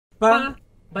Ba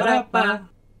ba ba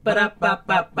ba ba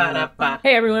ba ba ba.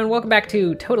 Hey everyone, welcome back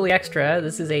to Totally Extra.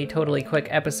 This is a totally quick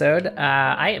episode.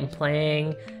 I am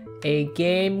playing a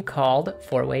game called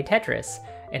Four-Way Tetris.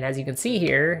 And as you can see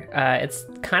here, it's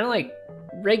kind of like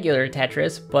regular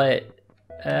Tetris, but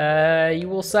you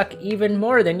will suck even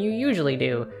more than you usually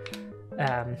do.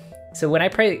 So when I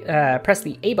press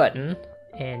the A button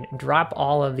and drop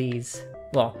all of these,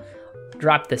 well,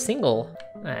 drop the single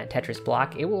Tetris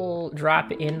block, it will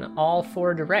drop in all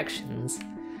four directions.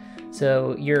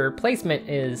 So your placement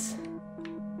is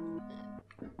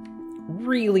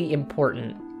really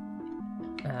important.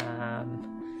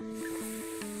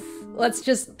 Let's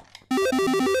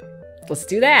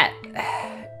do that.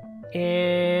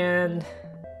 And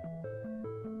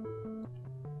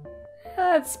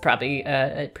that's probably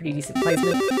a pretty decent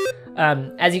placement.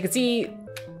 As you can see, a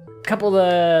couple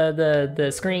of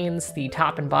the screens, the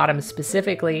top and bottom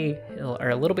specifically, are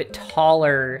a little bit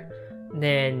taller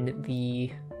than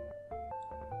the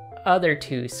other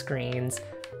two screens.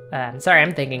 Sorry,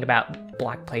 I'm thinking about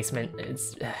block placement.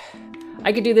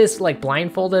 I could do this like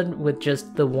blindfolded with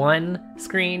just the one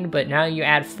screen, but now you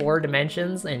add 4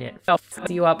 dimensions and it fucks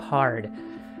you up hard.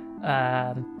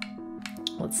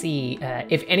 Let's see,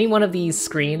 if any one of these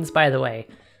screens, by the way,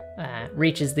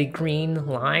 reaches the green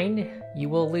line, you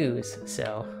will lose.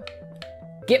 So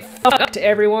get fucked,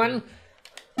 everyone.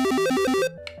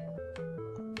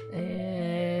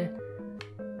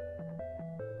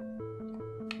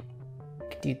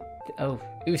 Oh,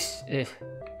 oosh, I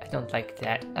don't like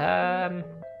that.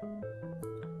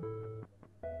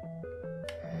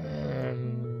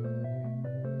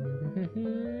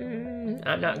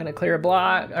 I'm not gonna clear a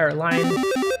block or a line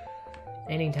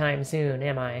anytime soon,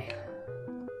 am I?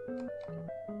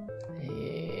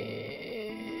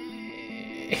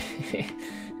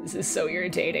 This is so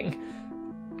irritating.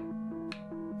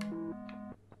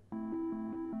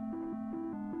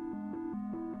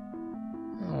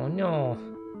 Oh no.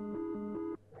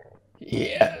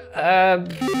 Yeah,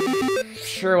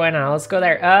 sure, why not? Let's go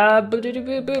there. Boop, boop,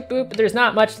 boop, boop, boop. There's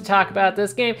not much to talk about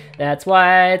this game. That's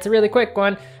why it's a really quick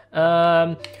one.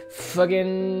 Fucking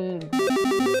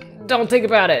don't think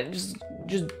about it.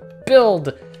 Just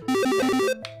build.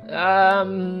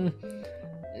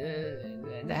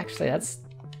 Actually, that's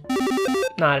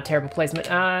not a terrible placement.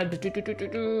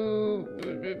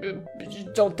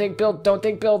 Don't think build. Don't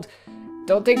think build.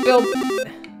 Don't think build.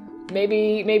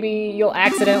 Maybe you'll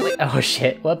accidentally. Oh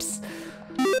shit! Whoops.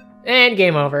 And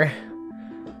game over.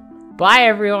 Bye,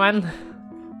 everyone.